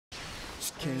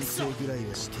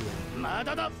ま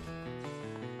だだ。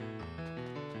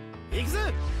行く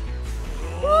ぜ。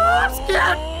I'm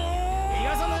scared. 逃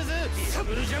がさないぜ。ダ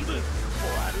ブルジャンプ。フォワ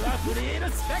ードはフレー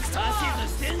ルスペクト。指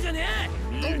図してんじゃねえ。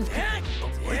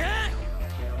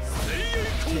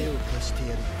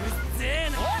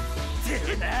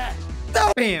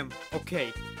Bam!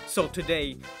 Okay, so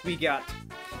today we got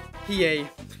Hiei,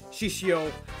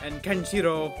 Shishio, and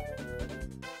Kenshiro.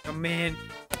 Oh man,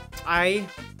 I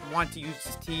want to use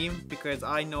this team because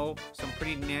I know some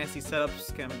pretty nasty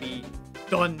setups can be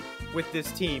done with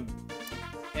this team.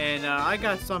 And I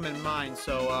got some in mind,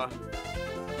 so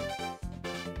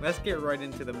let's get right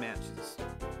into the matches.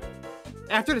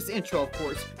 After this intro, of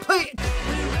course. Play it!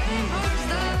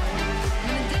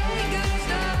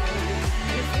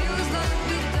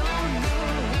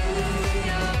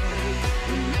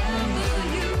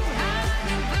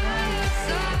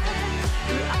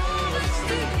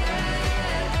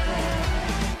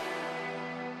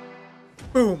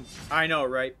 Boom! I know,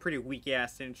 right? Pretty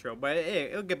weak-ass intro, but hey,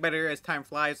 it'll get better as time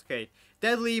flies. Okay,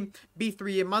 Deadly,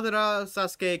 B3, Madara,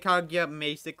 Sasuke, Kaguya,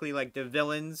 basically like the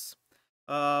villains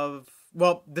of,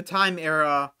 well, the time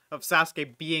era of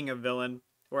Sasuke being a villain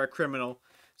or a criminal.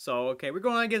 So, okay, we're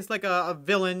going against like a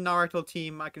villain Naruto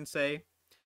team, I can say,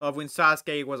 of when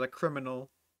Sasuke was a criminal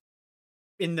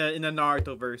in the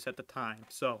Naruto verse at the time.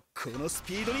 So let's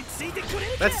see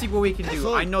what we can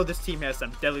do. I know this team has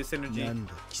some deadly synergy.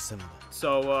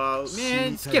 So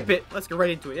man, skip it. Let's get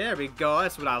right into it. There we go.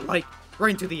 That's what I like.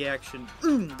 Right into the action.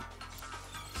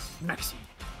 Maxi.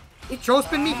 He throw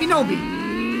spin me. He know me.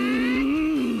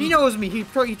 He knows me. He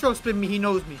throw spin me. He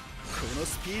knows me.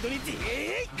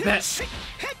 Bet.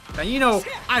 Now you know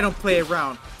I don't play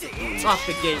around. Off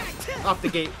the gate. Off the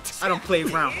gate. I don't play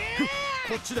around.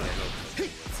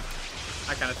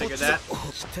 I kind of figured that.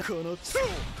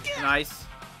 Nice.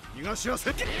 Okay,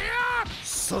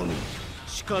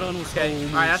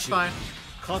 alright, that's fine.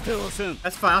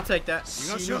 That's fine, I'll take that.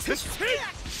 That's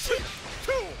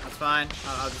fine.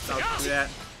 I'll do that.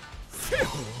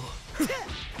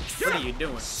 What are you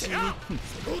doing? I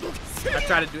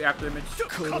try to do after image.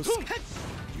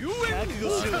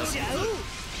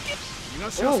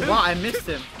 Oh wow, I missed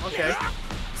him. Okay.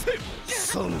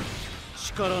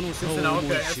 No, okay,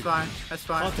 that's fine. That's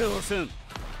fine. Let's get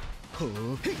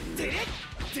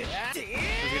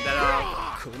that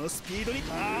off. Oh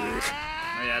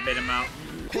yeah, I bait him out.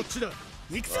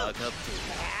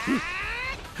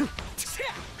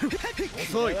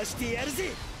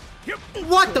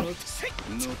 What the?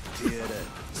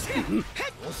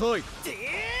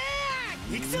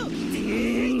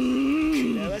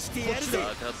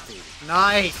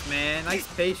 Nice, man. Nice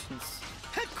patience.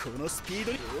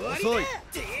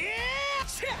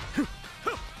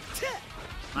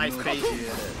 Nice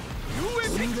patience.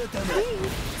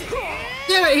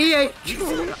 Yeah,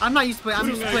 I'm not used to playing. I'm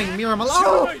just playing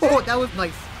Miramala. Oh, that was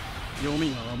nice.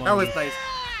 That was nice.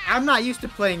 I'm not used to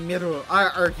playing Miru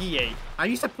or Hiei. I'm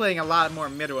used to playing a lot more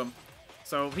Miru.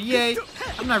 So Hiei,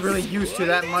 I'm not really used to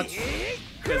that much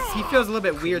because he feels a little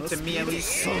bit weird to me at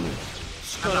least. I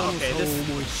don't know. Okay,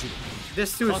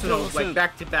 this Susanoo like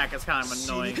back to back is kind of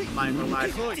annoying. Mind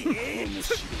relax. Relax.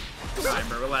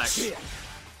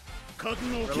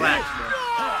 Relax, bro.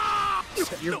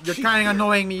 You're kind of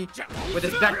annoying me with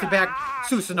this back-to-back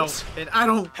Susanoo, and I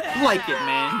don't like it,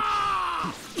 man.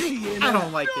 I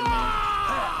don't like it, man.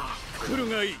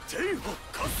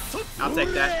 I'll take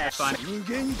that. That's fine.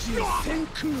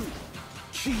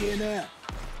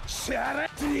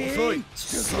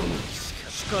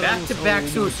 Back-to-back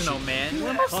Susanoo, man.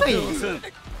 What am I saying?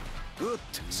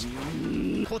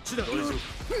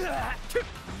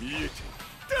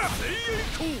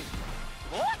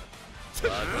 I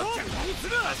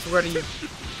swear to you.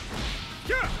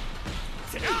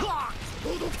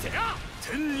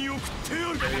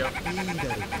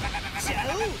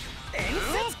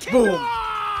 Boom!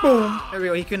 Boom! There we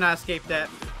go. He could not escape that.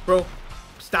 Bro,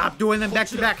 stop doing them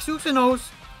back-to-back Susanoos.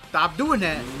 Stop doing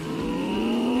that.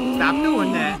 Stop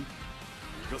doing that.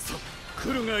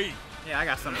 Yeah, I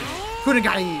got something.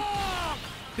 Kurugai!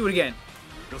 Do it again.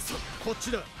 Oh,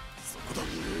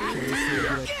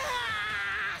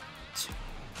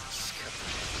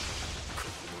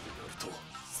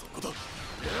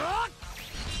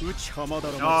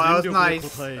 that was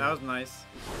nice. That was nice.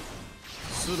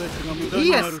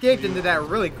 He escaped into that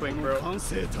really quick, bro.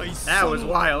 That was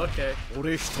wild. Okay. He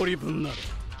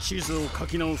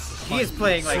is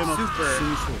playing like super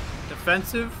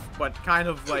defensive, but kind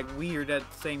of like weird at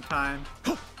the same time.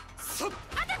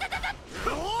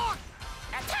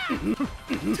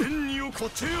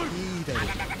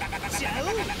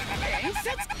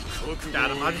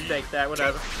 Got him. I'll just take that.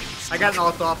 Whatever. I got an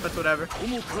alt offense. Whatever.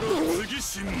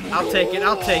 I'll take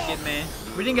it, man.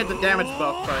 We didn't get the damage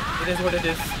buff, but it is what it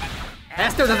is.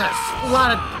 That still does a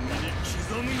lot of.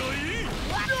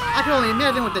 I can only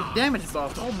imagine with the damage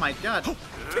buff. Oh my god.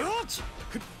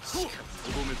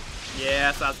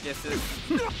 Yeah, Sasuke assist.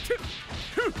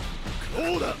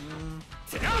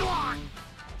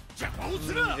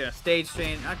 Yeah, stage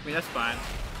chain. I mean, that's fine.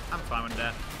 I'm fine with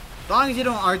that. As long as you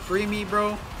don't R3 me,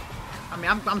 bro. I mean,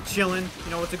 I'm chilling.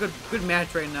 You know, it's a good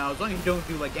match right now. As long as you don't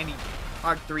do like any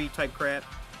R3 type crap.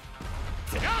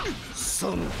 Another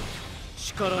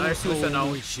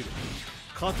Susanoo.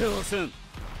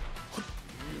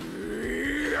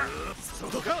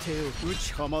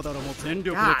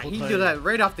 Ah, he did that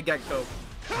right off the get-go.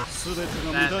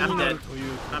 I'm dead.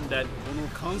 I'm dead.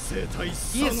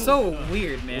 He is so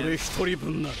weird, man.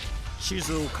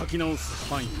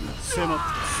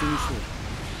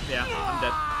 Yeah, I'm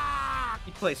dead.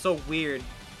 He plays so weird.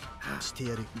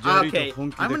 Okay,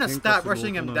 I'm gonna stop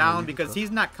rushing him down because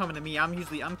he's not coming to me.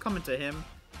 I'm coming to him,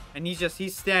 and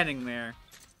he's standing there.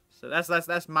 So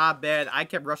that's my bad. I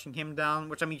kept rushing him down,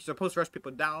 which I mean you're supposed to rush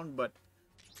people down, but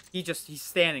he's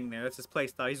standing there. That's his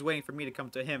playstyle. He's waiting for me to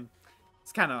come to him.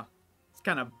 It's kind of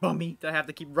bummy that I have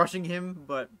to keep rushing him,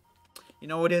 but you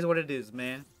know it is what it is,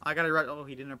 man. I gotta rush. Oh,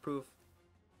 he didn't approve.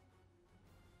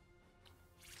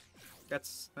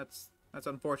 That's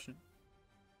unfortunate.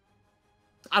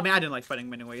 I mean, I didn't like fighting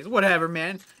him anyways. Whatever,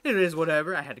 man. It is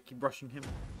whatever. I had to keep rushing him.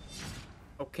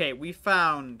 Okay, we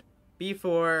found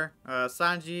B4,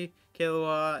 Sanji,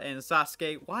 Killua, and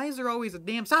Sasuke. Why is there always a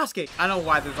damn Sasuke? I know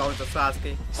why there's always a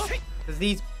Sasuke. Because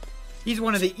he's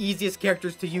one of the easiest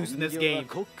characters to use in this game.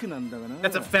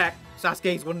 That's a fact.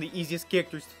 Sasuke is one of the easiest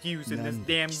characters to use in this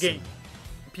damn game.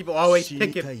 People always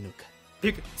pick him.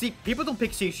 See, people don't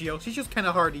pick Shishio. Shishio's kind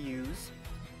of hard to use.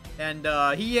 And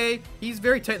Hiei, he's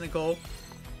very technical.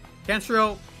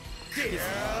 Kenshiro, he's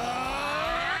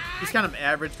kind of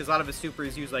average because a lot of his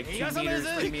supers use like 2 meters,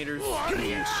 3 meters.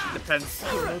 Depends.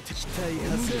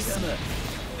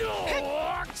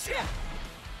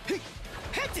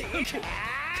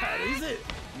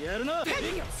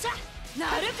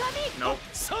 Nope.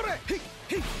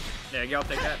 Yeah, y'all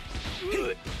take that.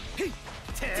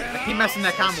 Keep messing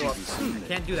that combo up. I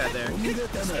can't do that there.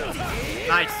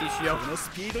 Nice, Shishio.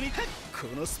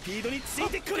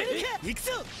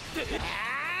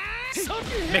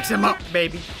 Mix him up,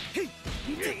 baby.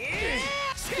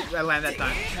 I land that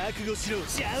time.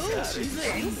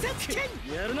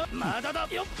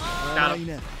 Got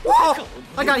him. Whoa!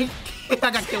 I got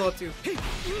Killua too.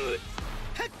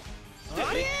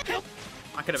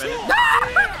 I could have ended.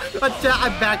 I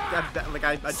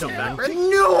jumped back.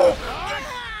 No!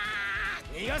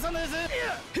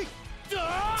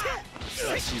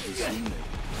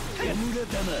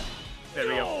 There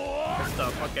we go. Good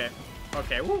stuff. Okay.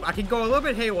 Okay. Woo, I can go a little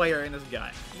bit haywire in this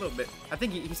guy. A little bit. I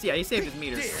think he saved his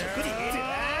meters.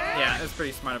 Yeah, that's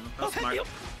pretty smart of him. That's smart.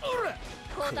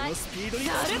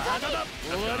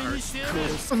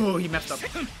 Oh, he messed up.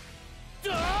 Thank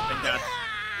God.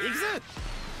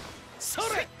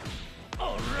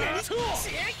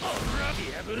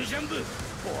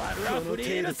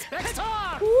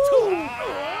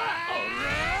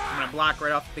 I'm gonna block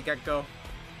right off the get-go.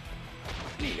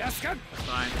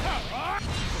 Fine.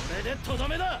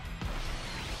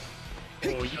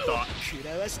 Oh, you thought.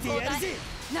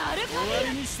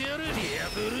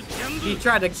 He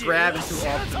tried to grab into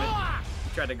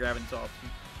ultimate.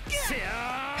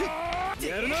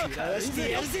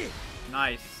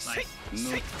 Nice.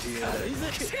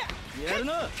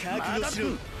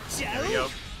 There we go.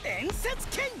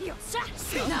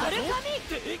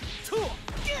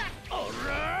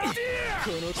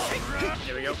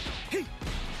 There we go.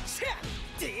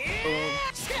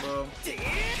 Boom.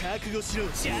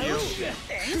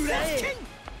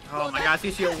 Oh my God,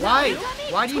 Shishio, why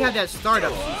do you have that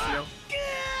startup, Shishio?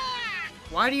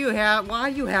 Why do you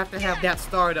have to have that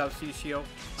startup, Shishio?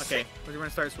 Okay, we're gonna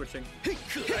start switching. Nice.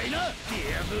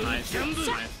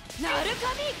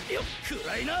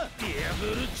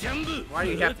 Why do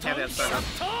you have to have that startup?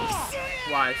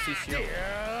 Why, Shishio?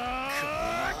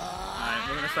 Alright,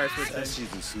 we're gonna start switching.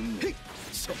 There you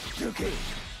go.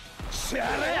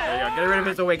 Get rid of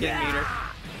his awakening meter.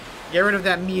 Get rid of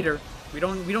that meter. We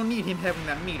don't need him having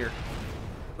that meter.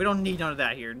 We don't need none of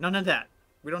that here. None of that.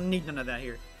 We don't need none of that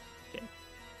here. Okay.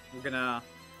 We're gonna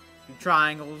do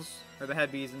triangles or the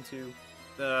head bees into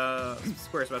the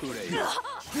square special.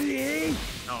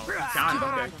 Oh, got it.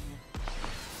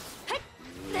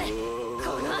 Okay.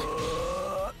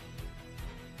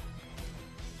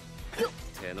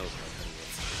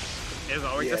 It's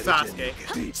always a Sasuke.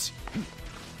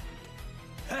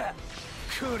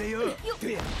 これよそ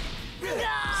れでな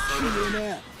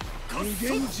無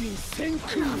限人先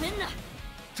空なめんな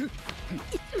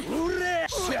おら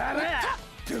しゃら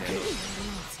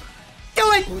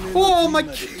Do it! Oh my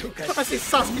god! I see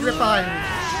Sasuke rip behind me.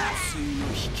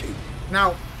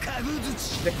 Now,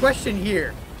 the question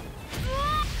here.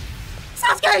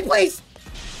 Sasuke, please!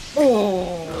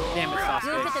 Oh, damn it,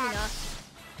 Sasuke.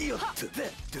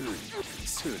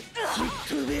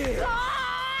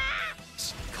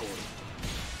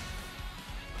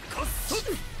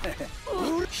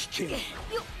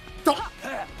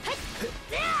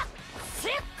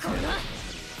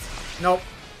 Nope.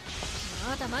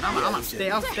 I'll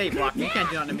stay blocked. You can't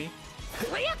do nothing to me.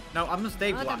 No, I'm gonna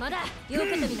stay blocked.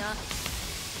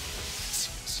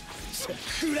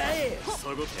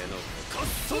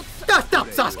 Stop,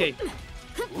 Sasuke!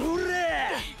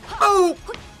 Oh!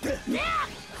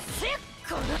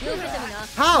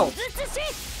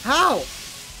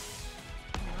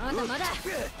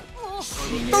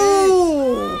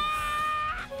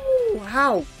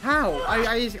 How? How? Oh! How?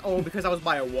 Oh, because I was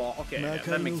by a wall. Okay, yeah,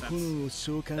 that makes sense.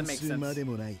 That makes sense.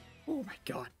 Oh my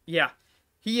god. Yeah.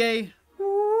 Hiei.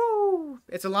 Woo.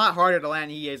 It's a lot harder to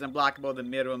land Hieis unblockable than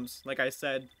Mirums, like I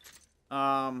said.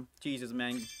 Jesus,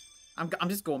 man. I'm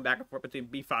just going back and forth between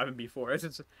B5 and B4.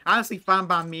 It's honestly fine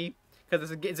by me,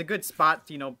 because it's a good spot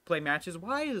to, you know, play matches.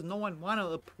 Why does no one want to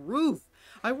approve?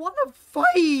 I want to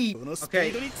fight!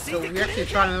 Okay, so we actually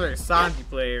tried another Sanji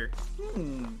player.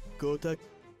 Been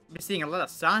seeing a lot of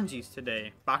Sanjis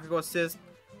today. Bakugo assist.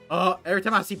 Every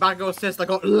time I see Bakugo assist, I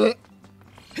go, ugh.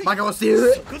 Bakugo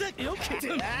assist.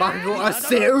 Bakugo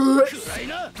assist.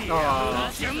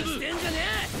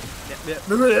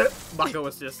 Bakugo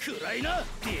assist.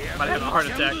 Might have a heart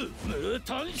attack.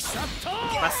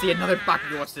 I see another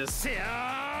Bakugo assist.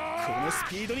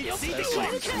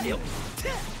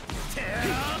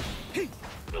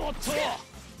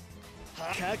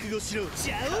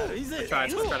 Try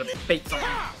to bait something.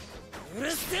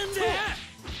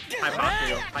 Hi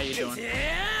Bakugo, how you doing?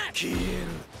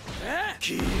 AP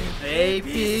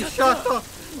shut up!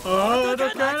 Oh, the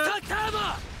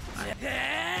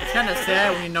it's kind of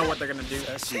sad when you know what they're gonna do.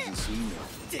 I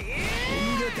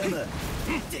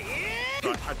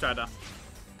tried to.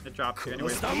 It dropped you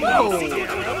anyways. Whoa!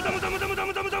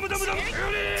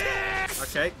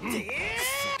 Okay.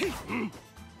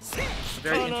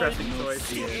 Very interesting choice.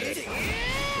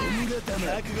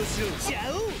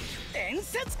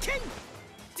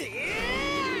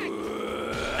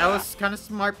 That was kind of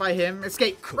smart by him.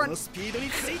 Escape! Run! Oh,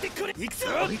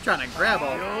 he's trying to grab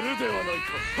all.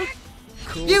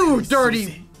 You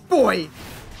dirty boy!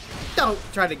 Don't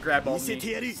try to grab all me.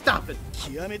 Stop it!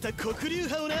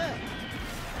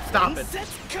 Stop it!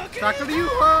 Takuryu!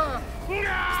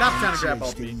 Stop trying to grab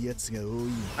all me.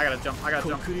 I gotta jump.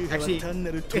 Actually,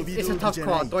 it's a tough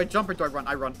call. Do I jump or do I run?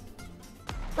 I run.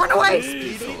 Run away!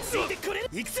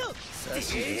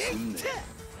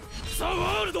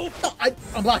 Oh,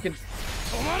 I'm blocking.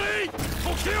 Oh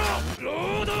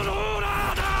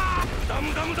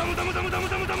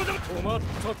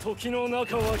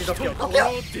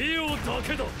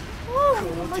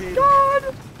my god!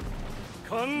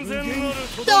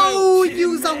 No!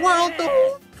 Use a world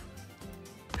though!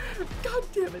 God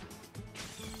damn it.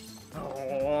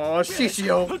 Oh,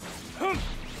 Shishio.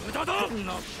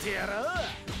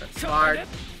 Smart.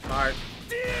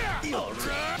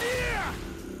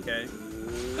 Okay.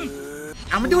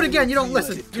 I'm gonna do it again. You don't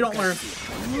listen. You don't learn.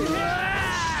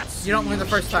 You don't learn the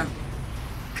first time.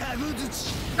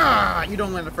 Ah, you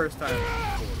don't learn the first time.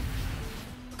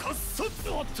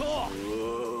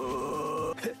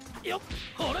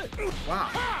 Wow,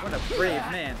 what a brave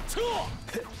man.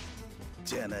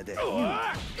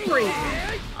 Brave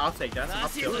man. I'll take that. I'll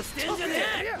kill it.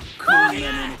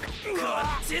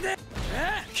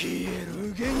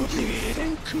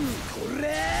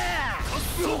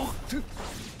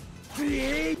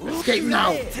 Escape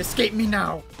now! Escape me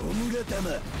now! There we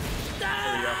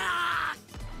go.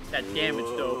 That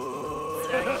damage though.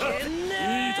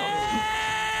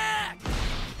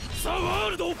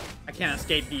 I can't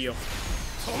escape you.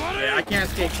 Yeah, I can't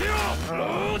escape.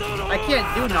 I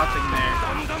can't do nothing there.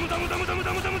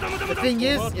 The thing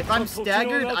is, if I'm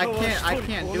staggered, I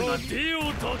can't do nothing.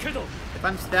 If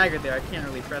I'm staggered there, I can't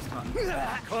really press nothing.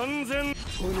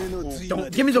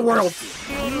 Don't give me the world.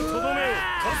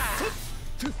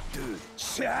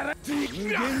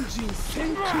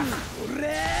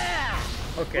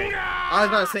 Okay, I was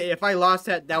about to say if I lost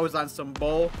that was on some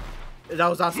bull. That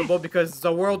was on some bull because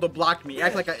the world will block me. It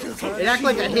acted like a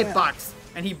hitbox,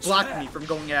 and he blocked me from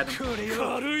going at him.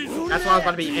 That's why I was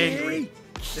about to be angry.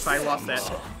 if I lost that.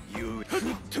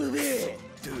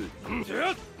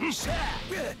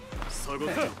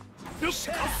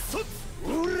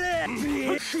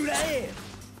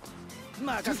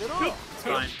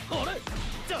 Fine.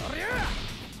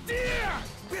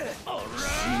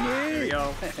 Here we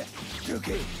go.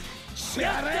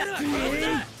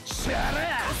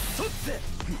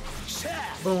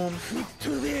 Boom.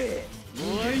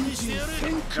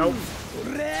 Nope.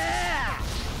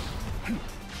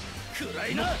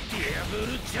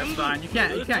 That's fine. You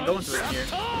can't go into it here.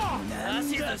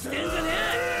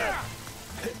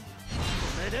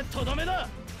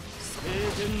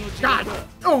 God!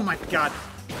 Oh my God!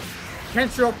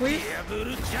 Kenshiro, please.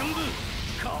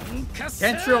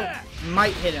 Kenshiro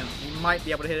might hit him. He might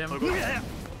be able to hit him. No.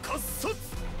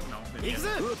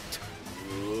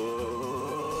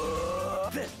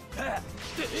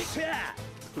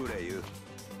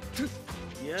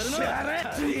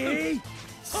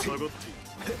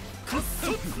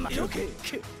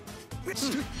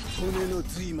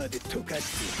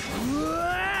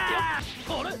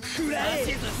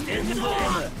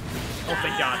 Oh,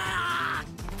 thank God.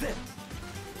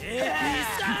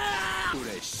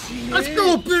 Let's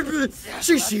go, baby!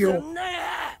 Shishio!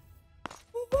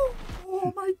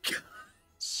 Oh my God.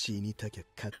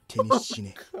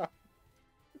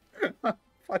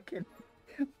 Fucking.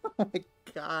 Oh my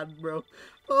God, bro.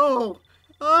 Oh.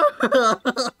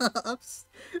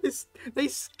 They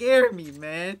scare me,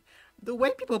 man. The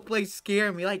way people play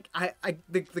scare me. Like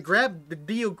the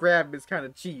deal grab is kind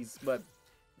of cheese, but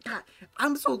God,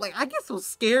 I'm so like I get so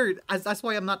scared. That's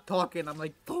why I'm not talking. I'm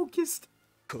like focused.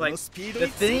 Like the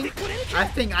thing, I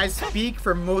think I speak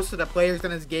for most of the players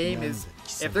in this game is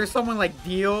if there's someone like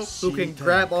Dio who can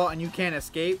grab all and you can't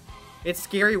escape. It's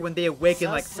scary when they awaken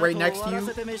like right next to you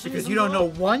because you don't know,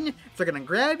 1, if they're gonna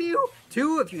grab you,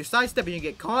 2, if you sidestep and you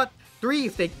get caught, 3,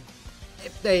 if they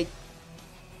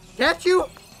catch you,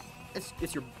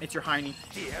 it's your hiney.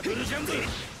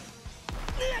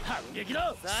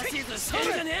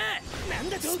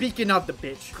 Speaking of the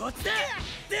bitch.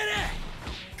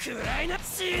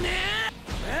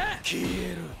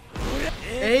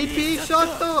 AP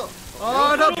shot!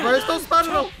 Oh no, burst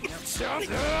sparrow!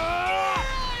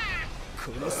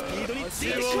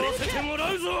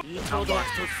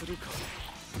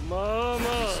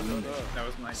 That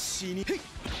was nice.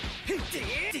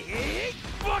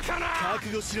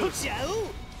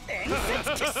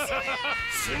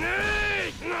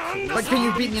 But can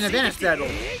you beat me in advantage battle?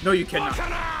 No, you cannot.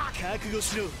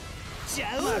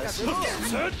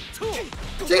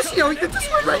 Shishio, you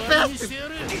just went right past him.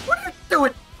 What are you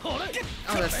doing? Oh,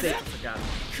 that's safe. I forgot.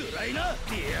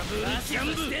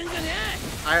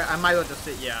 I might as well just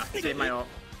sit. Yeah, save my ult.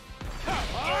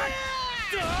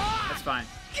 That's fine.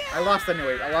 I lost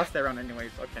anyways. I lost that round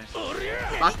anyways. Okay.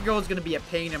 Bakugo is gonna be a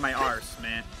pain in my arse,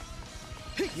 man.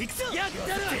 Yep.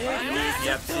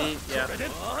 See. Yep.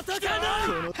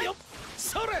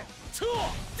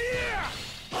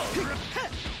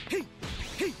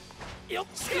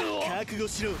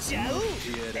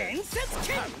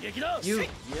 You're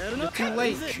too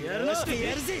late.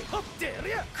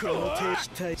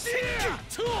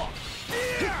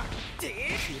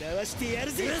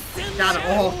 Got him.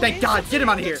 Oh, thank God. Get him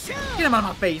out of here. Get him out of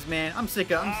my face, man. I'm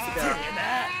sick of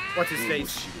what's his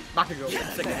face? Bakugo. I'm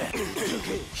sick of it.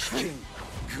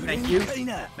 Thank you.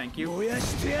 Thank you.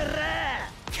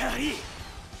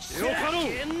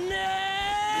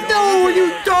 No,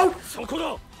 you don't!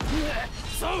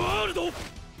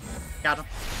 Got him.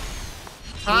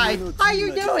 Hi. How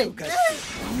you doing?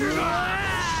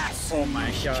 Oh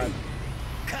my God.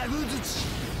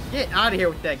 Get out of here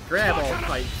with that grab all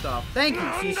fight stuff. Thank you,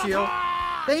 Shishio.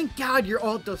 Thank God your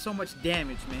ult does so much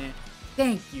damage, man.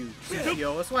 Thank you,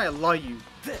 Shishio. That's why I love you.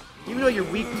 Even though you're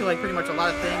weak to like pretty much a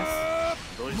lot of things.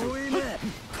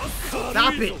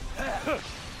 Stop it.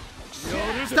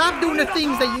 Stop doing the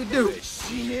things that you do.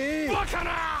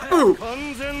 Ooh.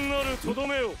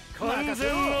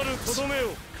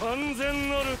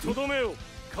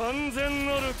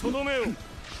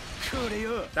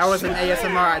 That was an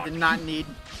ASMR I did not need.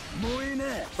 Boom,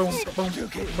 boom, boom, boom,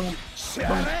 boom, boom.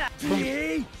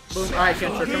 Alright,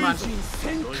 Kenshiro, come on.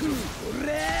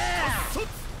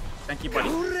 Thank you, buddy.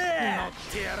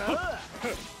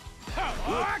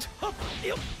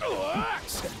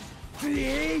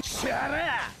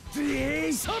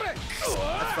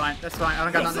 That's fine, that's fine. I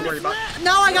don't got nothing to worry about.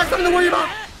 No, I got something to worry about!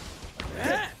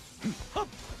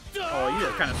 Oh, you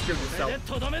just kind of screwed yourself.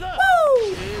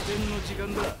 Woo!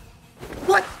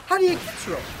 What? How do you get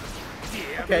through?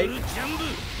 Okay.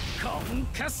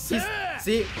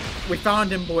 See, we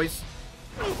found him, boys.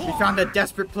 We found a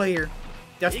desperate player.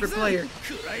 Desperate player.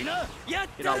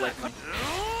 Get out with me.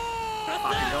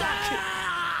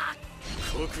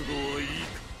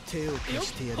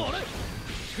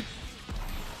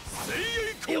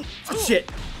 Oh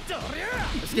shit!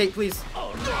 Escape, please.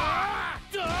 What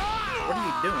are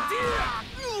you doing?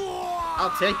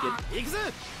 I'll take it.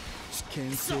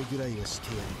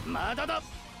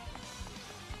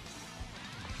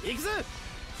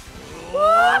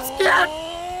 I'm scared!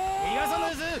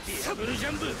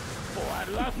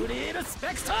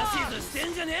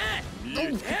 No!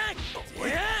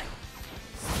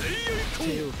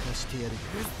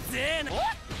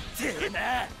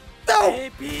 No!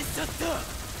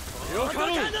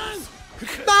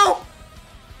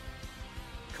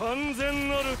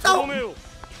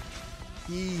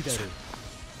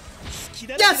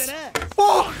 Yes!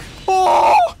 Oh!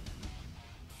 Oh!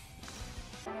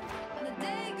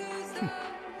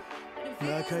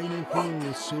 魔界の本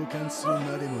を召喚する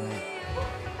までもない。